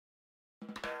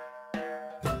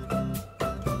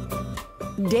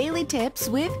Daily Tips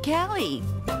with Callie.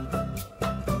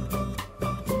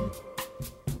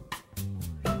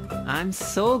 I'm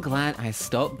so glad I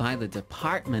stopped by the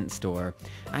department store.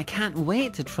 I can't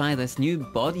wait to try this new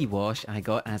body wash I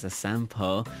got as a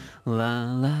sample.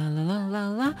 La la la la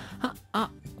la la.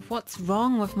 What's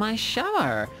wrong with my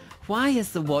shower? Why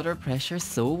is the water pressure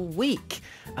so weak?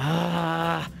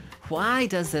 Why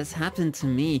does this happen to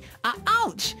me?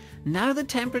 Ouch! Now the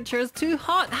temperature is too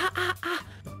hot.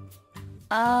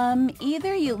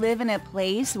 Either you live in a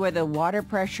place where the water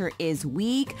pressure is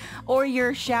weak or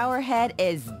your shower head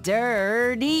is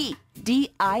dirty.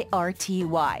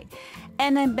 D-I-R-T-Y.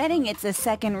 And I'm betting it's a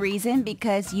second reason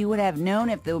because you would have known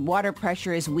if the water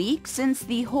pressure is weak since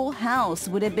the whole house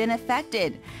would have been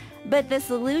affected. But the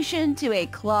solution to a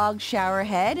clogged shower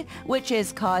head, which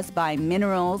is caused by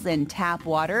minerals in tap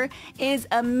water, is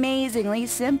amazingly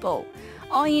simple.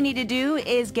 All you need to do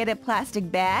is get a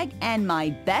plastic bag and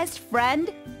my best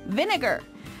friend, vinegar.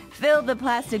 Fill the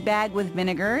plastic bag with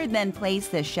vinegar, then place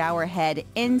the shower head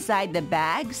inside the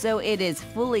bag so it is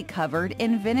fully covered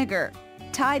in vinegar.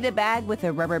 Tie the bag with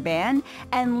a rubber band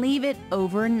and leave it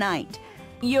overnight.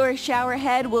 Your shower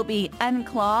head will be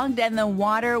unclogged and the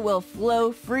water will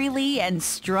flow freely and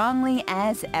strongly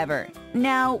as ever.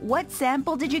 Now, what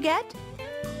sample did you get?